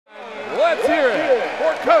Let's hear it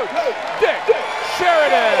for Coach Dick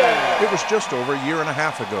Sheridan. It was just over a year and a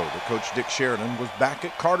half ago that Coach Dick Sheridan was back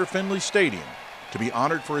at Carter Finley Stadium to be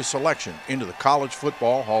honored for his selection into the College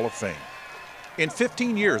Football Hall of Fame. In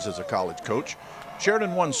 15 years as a college coach,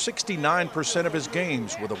 Sheridan won 69% of his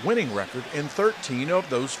games with a winning record in 13 of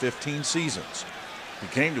those 15 seasons. He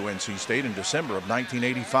came to NC State in December of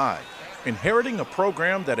 1985, inheriting a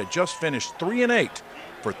program that had just finished 3-8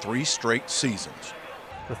 for 3 straight seasons.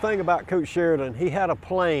 The thing about Coach Sheridan, he had a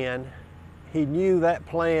plan. He knew that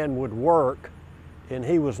plan would work, and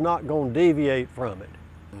he was not going to deviate from it.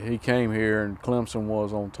 He came here and Clemson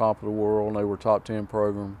was on top of the world, and they were top 10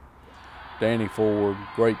 program. Danny Ford,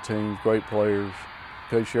 great teams, great players.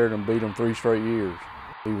 Coach Sheridan beat them 3 straight years.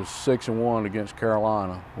 He was 6-1 against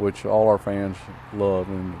Carolina, which all our fans loved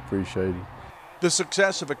and appreciated. The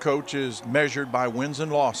success of a coach is measured by wins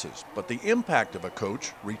and losses, but the impact of a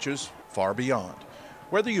coach reaches far beyond.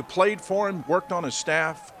 Whether you played for him, worked on his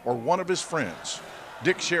staff, or one of his friends,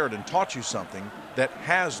 Dick Sheridan taught you something that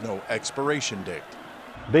has no expiration date.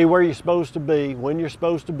 Be where you're supposed to be, when you're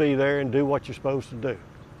supposed to be there, and do what you're supposed to do.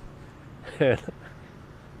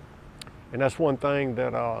 And that's one thing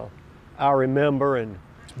that I remember, and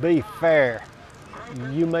be fair.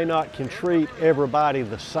 You may not can treat everybody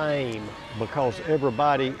the same because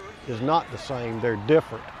everybody is not the same, they're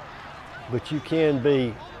different. But you can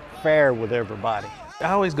be fair with everybody.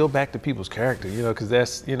 I always go back to people's character, because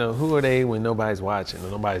that's, who are they when nobody's watching or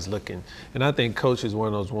nobody's looking? And I think Coach is one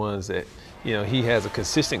of those ones that, he has a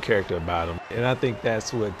consistent character about him. And I think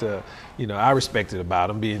that's what, I respected about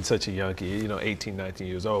him being such a young kid, 18, 19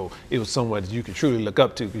 years old. It was someone that you could truly look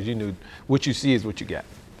up to because you knew what you see is what you got.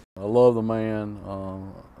 I love the man.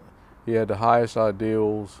 He had the highest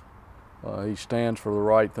ideals. He stands for the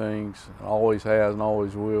right things, always has and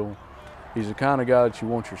always will. He's the kind of guy that you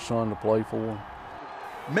want your son to play for.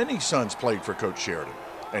 Many sons played for Coach Sheridan,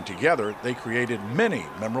 and together they created many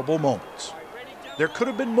memorable moments. There could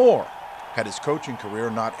have been more had his coaching career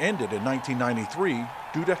not ended in 1993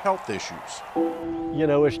 due to health issues.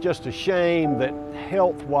 It's just a shame that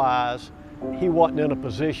health-wise, he wasn't in a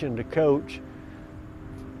position to coach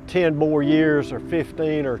 10 more years or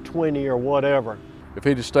 15 or 20 or whatever. If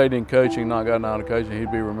he'd have stayed in coaching, not gotten out of coaching,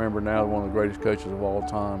 he'd be remembered now as one of the greatest coaches of all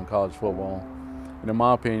time in college football. And in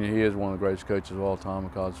my opinion, he is one of the greatest coaches of all time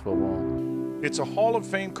in college football. It's a Hall of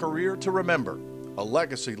Fame career to remember, a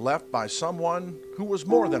legacy left by someone who was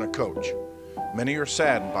more than a coach. Many are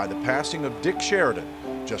saddened by the passing of Dick Sheridan,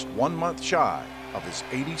 just 1 month shy of his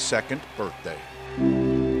 82nd birthday.